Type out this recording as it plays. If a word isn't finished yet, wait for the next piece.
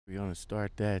We're going to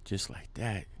start that just like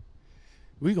that.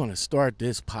 We're going to start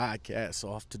this podcast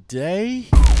off today.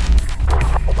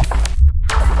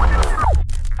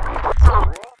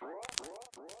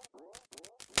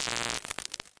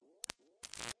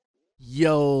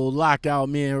 Yo, Lockout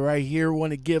Men right here.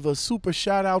 Want to give a super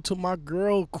shout out to my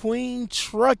girl, Queen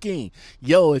Trucking.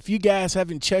 Yo, if you guys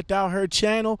haven't checked out her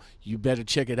channel, you better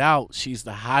check it out. She's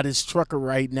the hottest trucker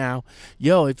right now.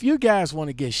 Yo, if you guys want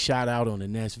to get shout out on the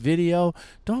next video,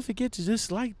 don't forget to just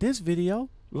like this video,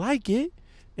 like it,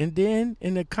 and then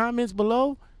in the comments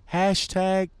below,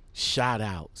 hashtag shout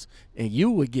outs, and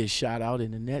you will get shout out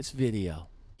in the next video.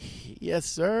 Yes,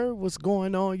 sir. What's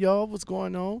going on, y'all? What's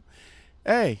going on?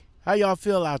 Hey. How y'all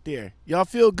feel out there? Y'all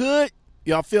feel good?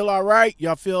 Y'all feel all right?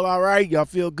 Y'all feel all right? Y'all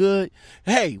feel good?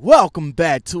 Hey, welcome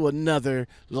back to another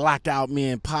Lockout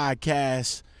Men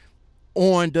podcast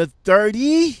on the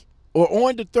 30 or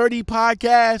on the 30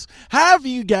 podcast. However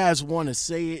you guys want to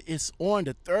say it, it's on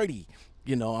the 30.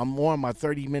 You know, I'm on my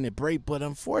 30-minute break, but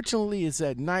unfortunately it's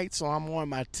at night, so I'm on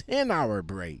my 10-hour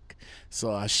break.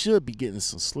 So I should be getting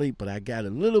some sleep, but I got a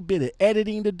little bit of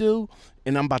editing to do,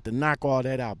 and I'm about to knock all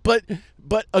that out. But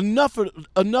enough of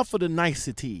the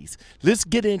niceties. Let's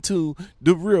get into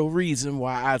the real reason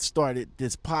why I started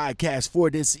this podcast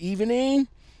for this evening.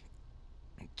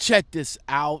 Check this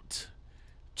out,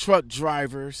 truck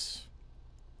drivers.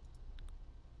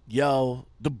 Yo,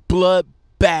 the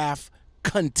bloodbath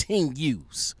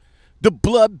continues. The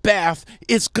bloodbath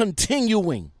is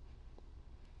continuing.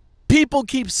 People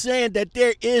keep saying that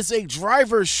there is a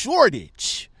driver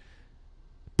shortage.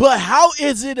 But how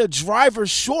is it a driver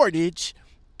shortage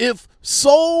if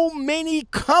so many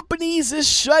companies is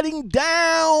shutting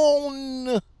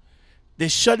down? They're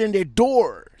shutting their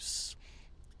doors.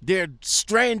 They're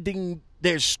stranding.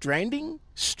 They're stranding?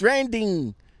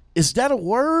 Stranding. Is that a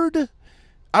word?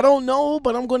 I don't know,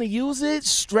 but I'm going to use it.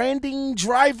 Stranding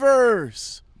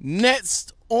drivers.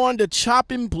 Next on the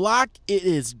chopping block, it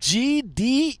is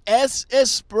GDS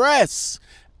Express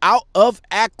out of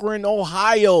Akron,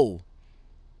 Ohio.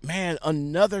 Man,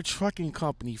 another trucking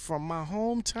company from my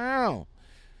hometown.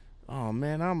 Oh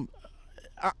man,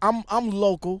 I'm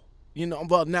local. You know,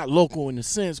 well, not local in a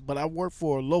sense, but I work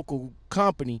for a local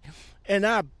company, and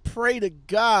I pray to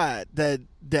God that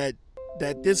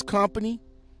this company,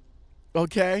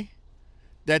 okay,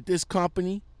 that this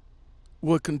company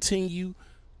will continue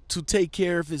to take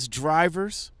care of its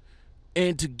drivers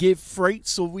and to get freight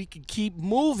so we can keep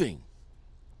moving.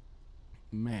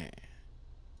 Man.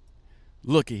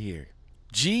 Look at here.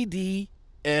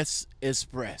 GDS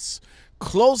Express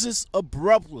closes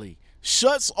abruptly,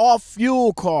 shuts off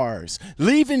fuel cars,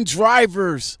 leaving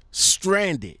drivers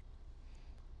stranded.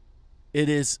 It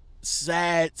is a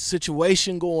sad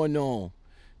situation going on.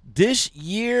 This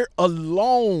year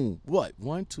alone, what?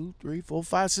 1, 2, 3, 4,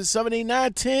 5, 6, 7, 8,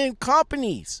 9, 10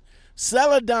 companies.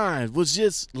 Celadon was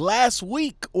just last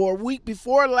week or a week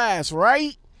before last,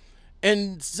 right?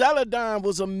 And Celadon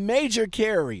was a major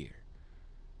carrier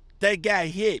that got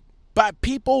hit by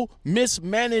people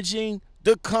mismanaging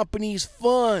the company's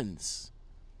funds.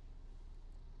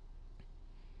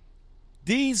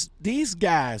 These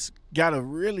guys gotta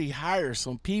really hire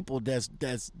some people that's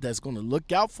gonna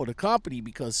look out for the company,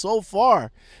 because so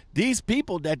far these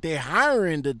people that they're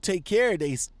hiring to take care of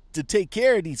these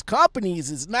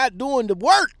companies is not doing the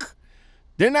work.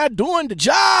 They're not doing the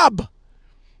job.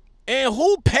 And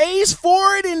who pays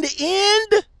for it in the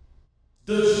end?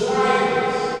 The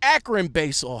drivers.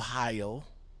 Akron-based, Ohio-based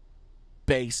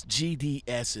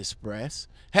GDS Express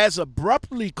has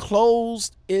abruptly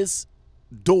closed its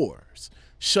doors,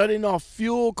 shutting off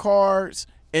fuel cars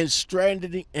and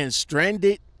stranded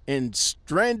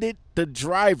the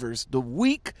drivers the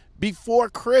week before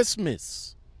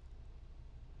Christmas.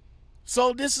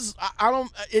 So this is,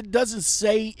 it doesn't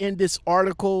say in this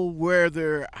article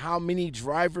how many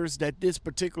drivers that this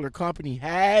particular company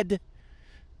had,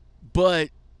 but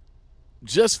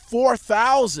just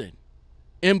 4,000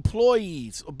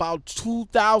 employees, about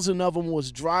 2,000 of them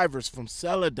was drivers from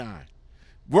Celadon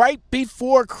right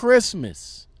before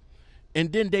Christmas.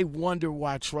 And then they wonder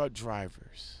why truck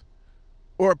drivers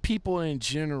or people in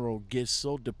general get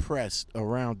so depressed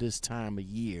around this time of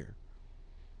year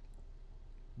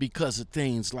because of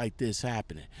things like this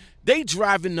happening. They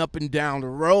driving up and down the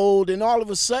road, and all of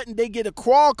a sudden they get a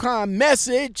Qualcomm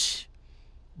message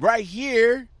right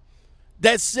here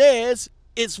that says,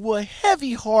 "It's with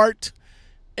heavy heart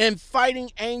and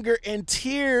fighting anger and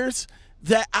tears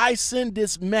that I send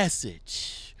this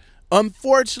message.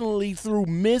 Unfortunately, through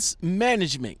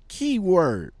mismanagement,"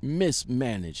 keyword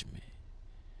mismanagement,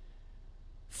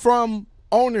 "from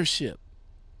ownership,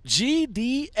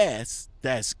 GDS,"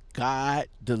 that's God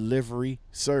Delivery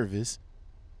Service.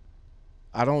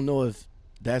 I don't know if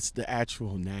that's the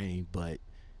actual name, but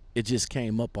it just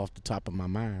came up off the top of my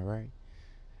mind, right?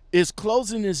 Is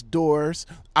closing its doors.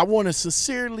 I want to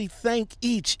sincerely thank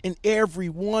each and every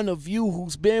one of you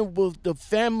who's been with the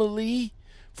family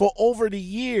for over the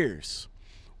years.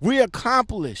 We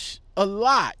accomplished a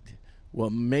lot. Well,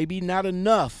 maybe not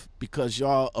enough because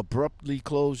y'all abruptly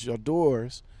closed your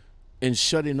doors and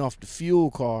shutting off the fuel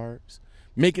cards,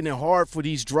 making it hard for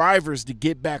these drivers to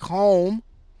get back home,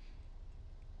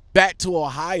 back to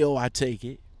Ohio, I take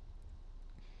it.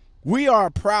 We are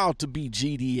proud to be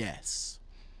GDS.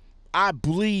 I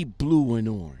bleed blue and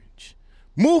orange.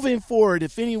 Moving forward,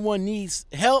 if anyone needs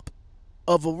help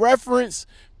of a reference,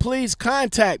 please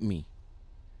contact me.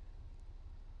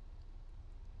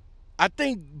 I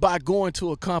think by going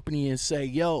to a company and say,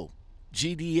 yo,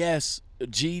 GDS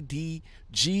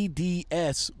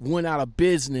went out of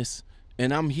business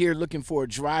and I'm here looking for a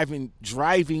driving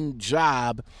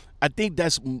job, I think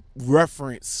that's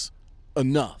reference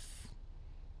enough.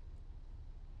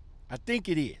 I think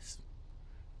it is.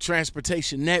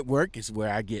 Transportation Network is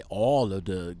where I get all of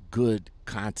the good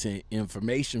content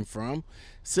information from,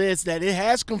 says that it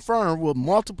has confirmed with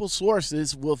multiple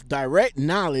sources with direct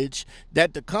knowledge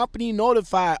that the company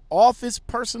notified office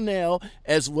personnel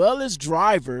as well as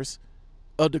drivers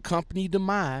of the company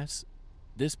demise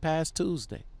this past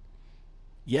Tuesday,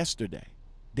 yesterday,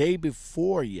 day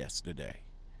before yesterday.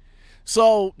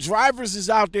 So drivers is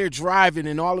out there driving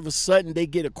and all of a sudden they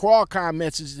get a Qualcomm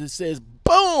message that says,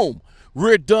 boom,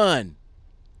 we're done.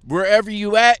 Wherever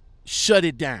you at, shut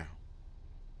it down.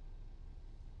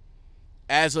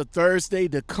 As of Thursday,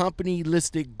 the company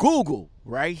listed Google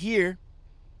right here.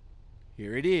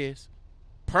 Here it is.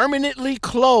 Permanently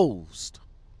closed.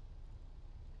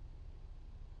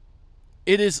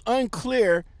 It is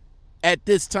unclear at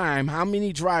this time how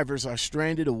many drivers are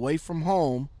stranded away from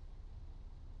home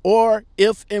or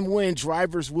if and when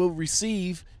drivers will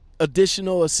receive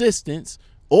additional assistance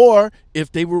or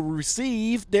if they will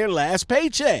receive their last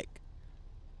paycheck.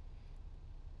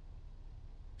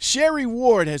 Sherry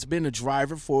Ward has been a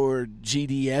driver for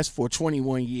GDS for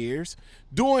 21 years.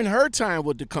 During her time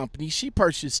with the company, she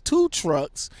purchased 2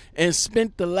 trucks and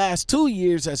spent the last 2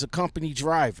 years as a company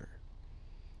driver.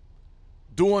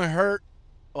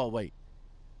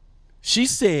 She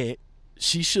said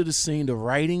she should have seen the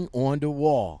writing on the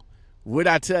wall. What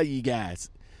I tell you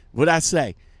guys, what I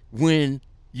say, when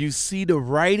you see the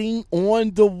writing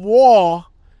on the wall,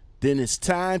 then it's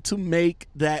time to make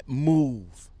that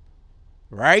move,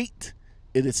 right?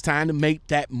 It is time to make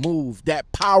that move,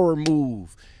 that power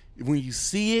move. When you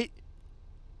see it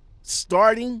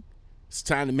starting, it's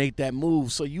time to make that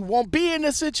move so you won't be in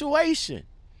a situation.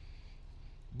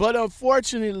 But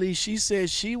unfortunately, she said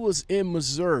she was in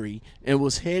Missouri and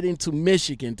was heading to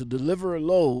Michigan to deliver a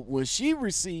load when she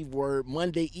received word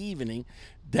Monday evening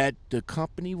that the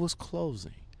company was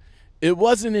closing. It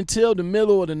wasn't until the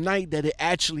middle of the night that it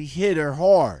actually hit her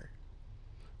hard.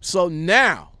 So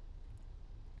now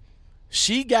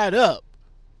she got up,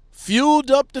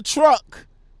 fueled up the truck,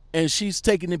 and she's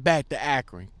taking it back to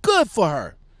Akron. Good for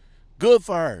her. Good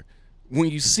for her. When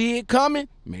you see it coming,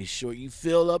 make sure you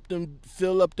fill up them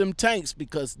tanks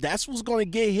because that's what's going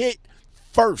to get hit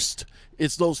first.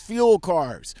 It's those fuel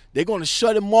cars. They're going to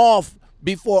shut them off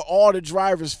before all the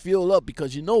drivers fuel up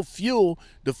because you know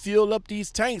to fuel up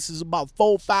these tanks is about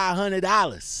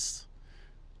 $400-500.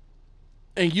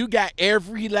 And you got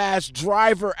every last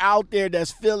driver out there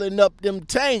that's filling up them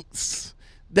tanks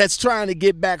that's trying to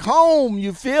get back home,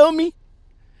 you feel me?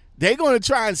 They're going to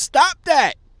try and stop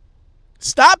that.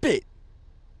 Stop it.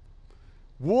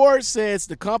 Ward says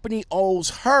the company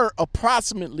owes her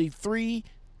approximately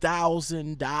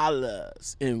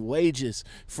 $3,000 in wages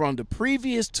from the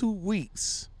previous 2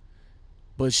 weeks,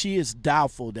 but she is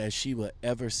doubtful that she will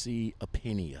ever see a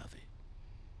penny of it.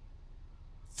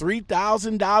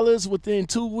 $3,000 within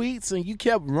 2 weeks and you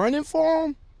kept running for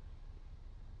them?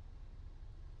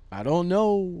 I don't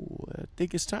know. I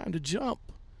think it's time to jump.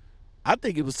 I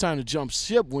think it was time to jump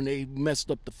ship when they messed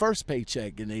up the first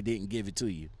paycheck and they didn't give it to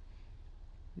you.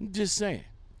 I'm just saying.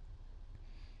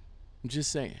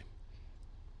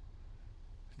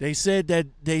 They said that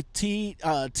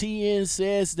TN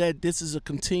says that this is a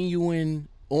continuing,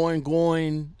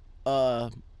 ongoing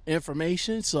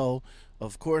information. So,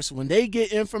 of course, when they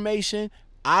get information,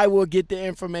 I will get the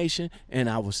information, and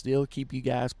I will still keep you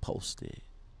guys posted.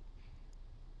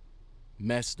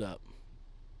 Messed up.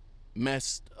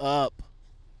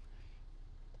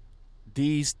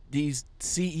 These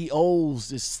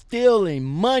CEOs is stealing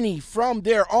money from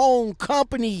their own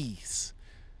companies.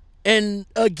 And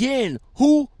again,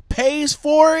 who pays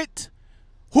for it?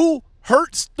 Who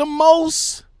hurts the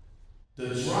most? The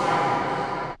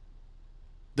drivers.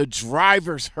 The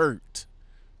drivers hurt.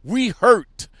 We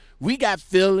hurt. We got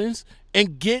feelings.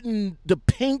 And getting the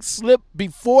pink slip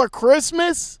before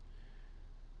Christmas,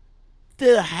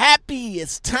 the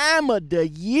happiest time of the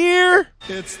year.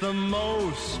 It's the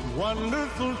most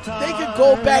wonderful time. They could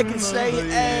go back and say,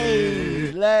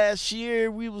 hey, last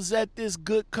year we was at this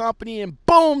good company and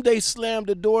boom, they slammed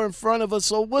the door in front of us.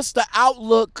 So what's the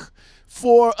outlook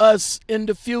for us in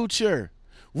the future?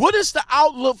 What is the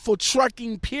outlook for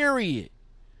trucking, period?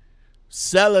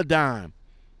 Celadon,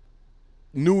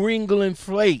 New England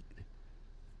Freight,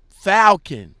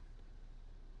 Falcon,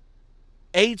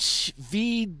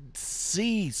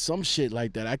 HVC, some shit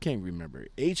like that. I can't remember.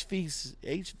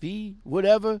 HV,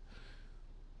 whatever.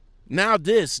 Now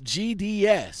this,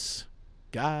 GDS,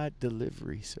 God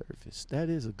Delivery Service. That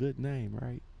is a good name,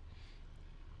 right?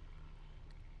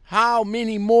 How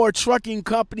many more trucking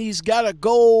companies gotta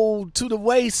go to the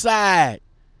wayside?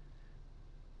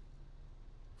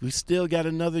 We still got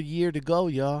another year to go,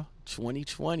 y'all.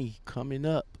 2020 coming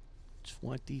up.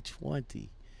 2020.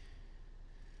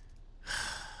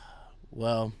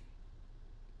 Well,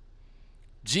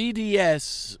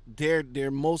 GDS,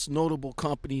 their most notable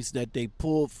companies that they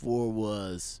pulled for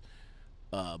was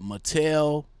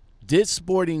Mattel, Dit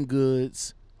Sporting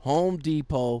Goods, Home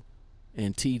Depot,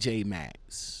 and TJ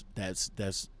Maxx.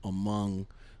 That's among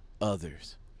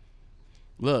others.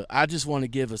 Look, I just want to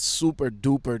give a super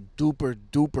duper duper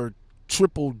duper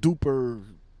triple duper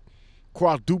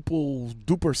quadruple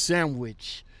duper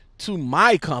sandwich to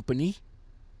my company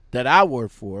that I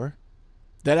work for,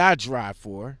 that I drive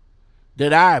for,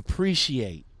 that I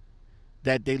appreciate,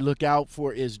 that they look out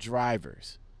for its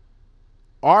drivers.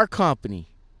 Our company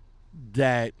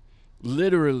that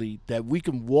literally that we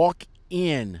can walk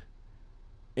in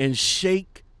and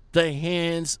shake the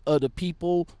hands of the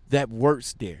people that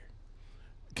works there.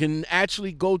 Can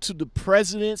actually go to the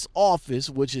president's office,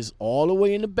 which is all the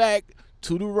way in the back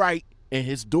to the right, and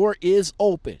his door is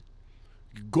open.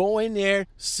 Go in there,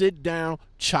 sit down,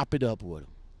 chop it up with him.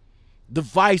 The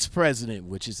vice president,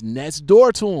 which is next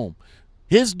door to him,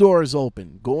 his door is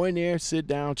open. Go in there, sit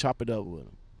down, chop it up with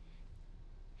him.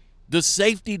 The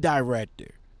safety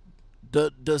director,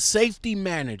 the safety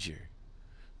manager,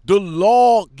 the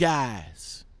law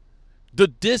guys, the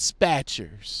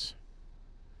dispatchers.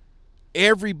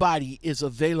 Everybody is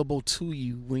available to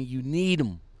you when you need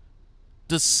them.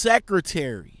 The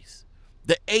secretaries,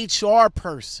 the HR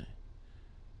person.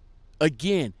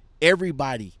 Again,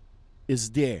 everybody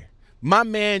is there. My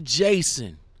man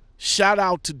Jason, shout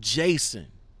out to Jason.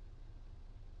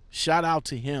 Shout out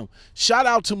to him. Shout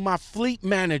out to my fleet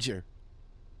manager.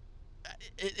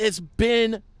 It's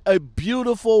been a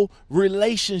beautiful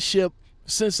relationship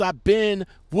since I've been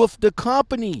with the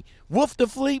company, with the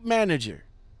fleet manager.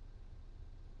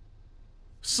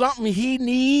 Something he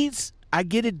needs, I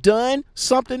get it done.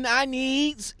 Something I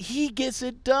needs, he gets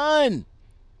it done.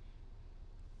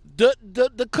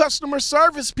 The customer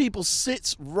service people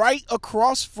sits right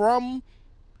across from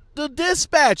the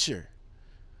dispatcher.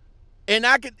 And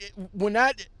I could,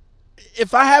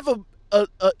 if I have a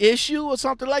issue or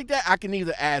something like that, I can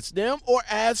either ask them or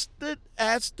ask the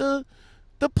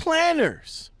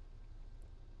planners.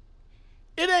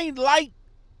 It ain't like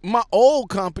my old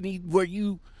company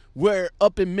where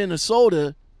up in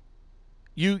Minnesota,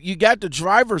 you got the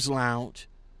driver's lounge,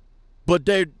 but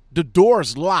the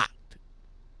door's locked.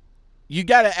 You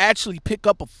got to actually pick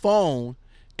up a phone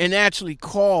and actually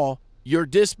call your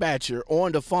dispatcher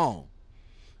on the phone.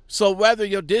 So whether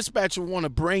your dispatcher want to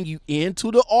bring you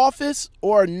into the office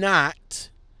or not,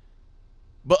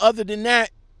 but other than that,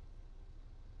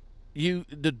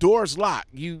 the door's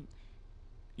locked. You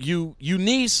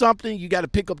need something, you got to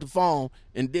pick up the phone,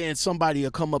 and then somebody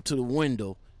will come up to the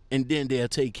window, and then they'll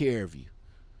take care of you.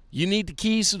 You need the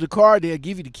keys to the car, they'll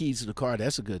give you the keys to the car.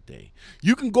 That's a good thing.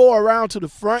 You can go around to the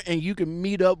front and you can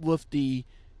meet up with the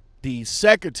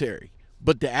secretary,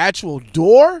 but the actual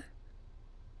door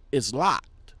is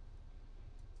locked.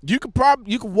 You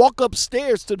could walk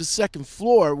upstairs to the second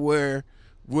floor where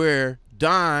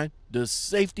Don, the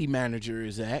safety manager,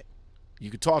 is at.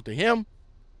 You could talk to him.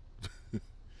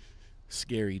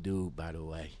 Scary dude, by the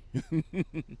way.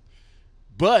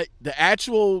 But the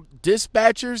actual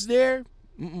dispatchers there,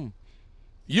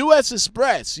 GDS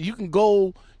Express, you can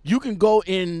go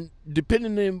in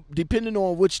depending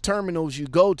on which terminals you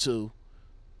go to.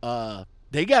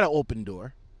 They got an open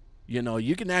door. You know,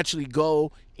 you can actually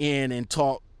go in and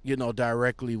talk,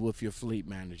 directly with your fleet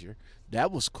manager.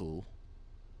 That was cool.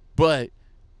 But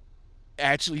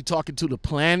actually talking to the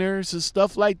planners and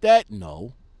stuff like that,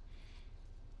 no.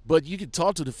 But you can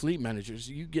talk to the fleet managers.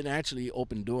 You can actually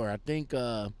open door. I think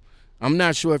I'm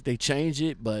not sure if they changed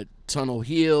it, but Tunnel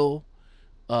Hill,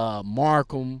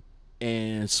 Markham,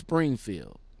 and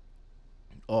Springfield,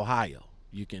 Ohio,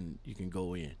 you can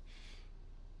go in.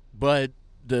 But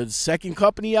the second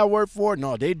company I work for,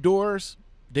 no, their doors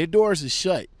is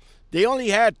shut. They only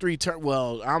had 3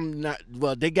 well, I'm not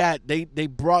well, they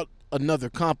brought another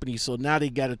company, so now they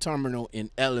got a terminal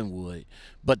in Ellenwood.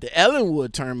 But the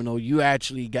Ellenwood terminal, you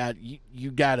actually got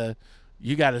you gotta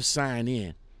sign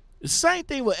in. The same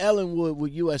thing with Ellenwood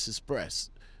with US Express.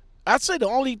 I'd say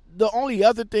the only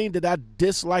other thing that I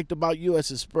disliked about US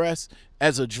Express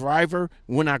as a driver,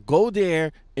 when I go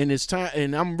there and it's time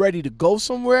and I'm ready to go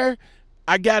somewhere,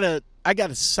 I gotta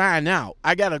sign out.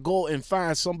 I gotta go and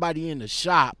find somebody in the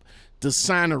shop to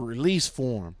sign a release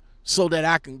form so that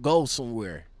I can go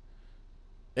somewhere.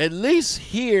 At least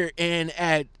here and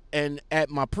at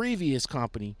my previous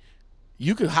company,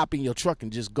 you could hop in your truck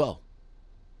and just go.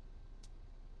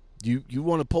 You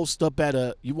want to post up at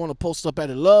a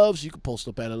Love's, you can post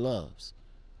up at a Love's.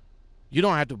 You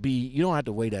don't have to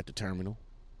wait at the terminal.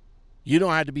 You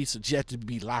don't have to be subjected to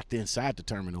be locked inside the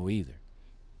terminal either.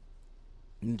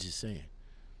 I'm just saying.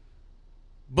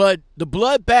 But the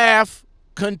bloodbath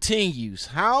continues.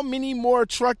 How many more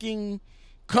trucking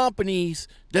companies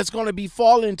that's going to be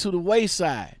falling to the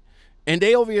wayside? And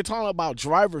they over here talking about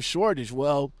driver shortage.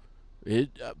 Well,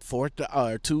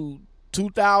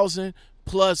 2,000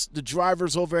 plus the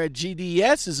drivers over at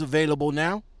GDS is available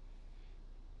now.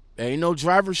 There ain't no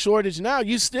driver shortage now.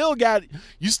 You still got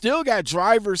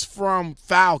drivers from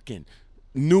Falcon,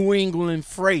 New England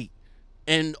Freight,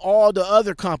 and all the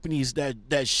other companies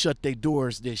that shut their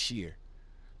doors this year.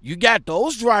 You got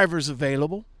those drivers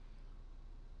available.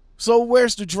 So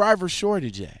where's the driver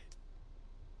shortage at?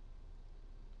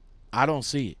 I don't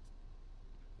see it.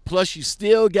 Plus, you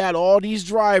still got all these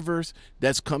drivers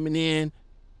that's coming in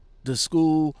the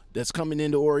school, that's coming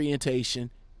into orientation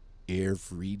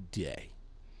every day.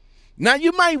 Now,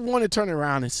 you might want to turn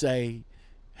around and say,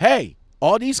 hey,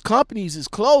 all these companies is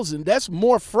closing. That's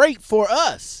more freight for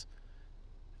us.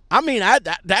 I mean,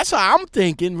 that's how I'm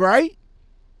thinking, right?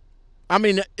 I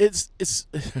mean, it's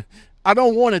I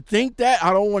don't want to think that.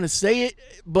 I don't want to say it,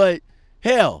 but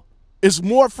hell, it's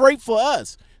more freight for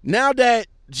us. Now that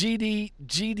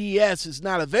GDS is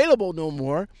not available no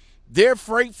more, their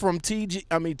freight from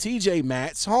TJ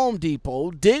Maxx, Home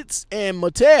Depot, Dick's, and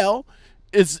Mattel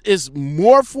is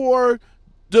more for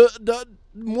the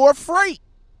more freight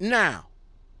now.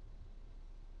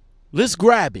 Let's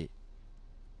grab it.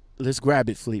 Let's grab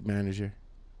it, fleet manager.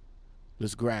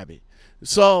 Let's grab it.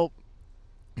 So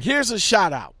here's a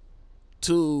shout out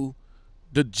to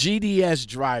the GDS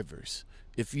drivers.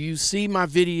 If you see my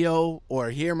video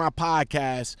or hear my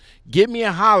podcast, give me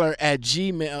a holler at at my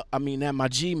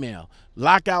Gmail,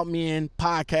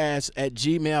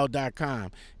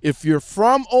 lockoutmenpodcast@gmail.com. If you're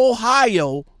from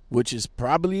Ohio, which is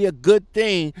probably a good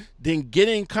thing, then get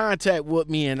in contact with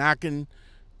me and I can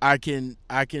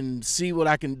see what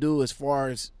I can do as far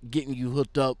as getting you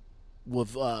hooked up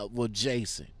with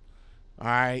Jason. All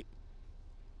right.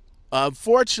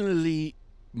 Unfortunately,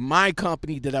 my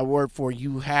company that I work for,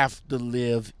 you have to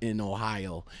live in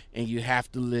Ohio and you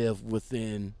have to live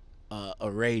within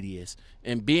a radius.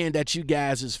 And being that you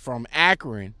guys is from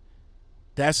Akron,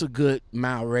 that's a good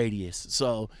mile radius.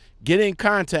 So get in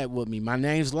contact with me. My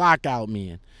name's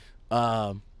Lockoutmen.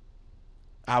 I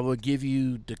will give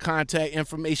you the contact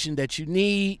information that you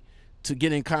need to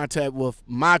get in contact with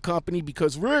my company,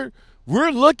 because we're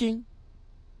looking.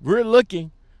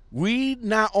 We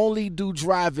not only do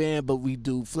drive-in, but we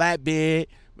do flatbed,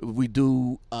 we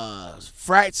do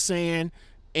frac sand,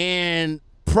 and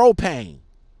propane.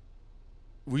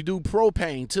 We do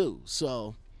propane too.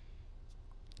 So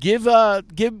give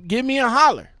me a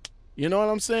holler. You know what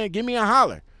I'm saying? Give me a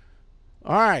holler.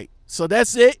 All right. So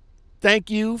that's it. Thank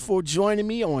you for joining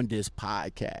me on this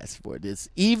podcast for this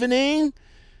evening.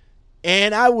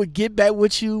 And I will get back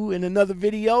with you in another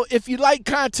video. If you like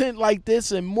content like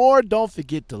this and more, don't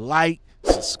forget to like,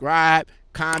 subscribe,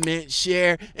 comment,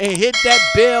 share, and hit that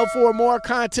bell for more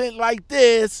content like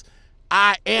this.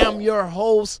 I am your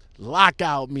host,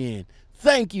 Lockoutmen.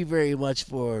 Thank you very much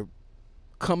for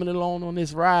coming along on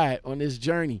this ride, on this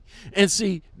journey. And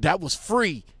see, that was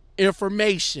free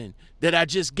information that I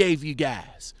just gave you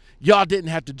guys. Y'all didn't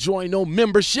have to join no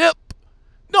membership.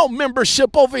 No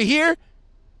membership over here.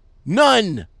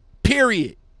 None,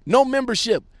 period. No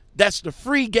membership. That's the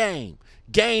free game.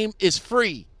 Game is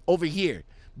free over here.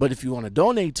 But if you want to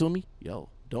donate to me, yo,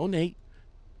 donate.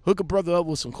 Hook a brother up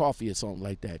with some coffee or something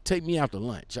like that. Take me out to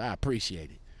lunch. I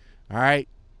appreciate it. All right.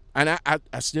 And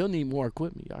I still need more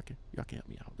equipment. Y'all can help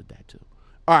me out with that too.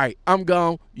 All right, I'm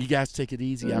gone. You guys take it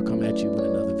easy. I'll come at you with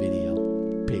another video.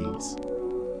 Peace.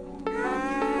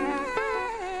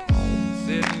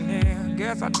 Sitting here,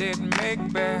 guess I didn't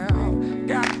make bail.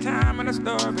 Got time and a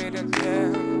story to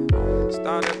tell.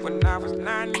 Started when I was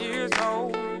 9 years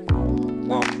old.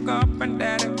 Woke up and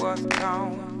daddy was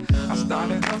gone. I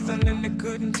started hustling and they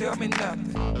couldn't tell me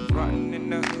nothing. Running in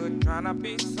the hood trying to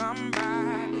be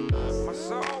somebody. My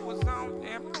soul was on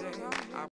empty.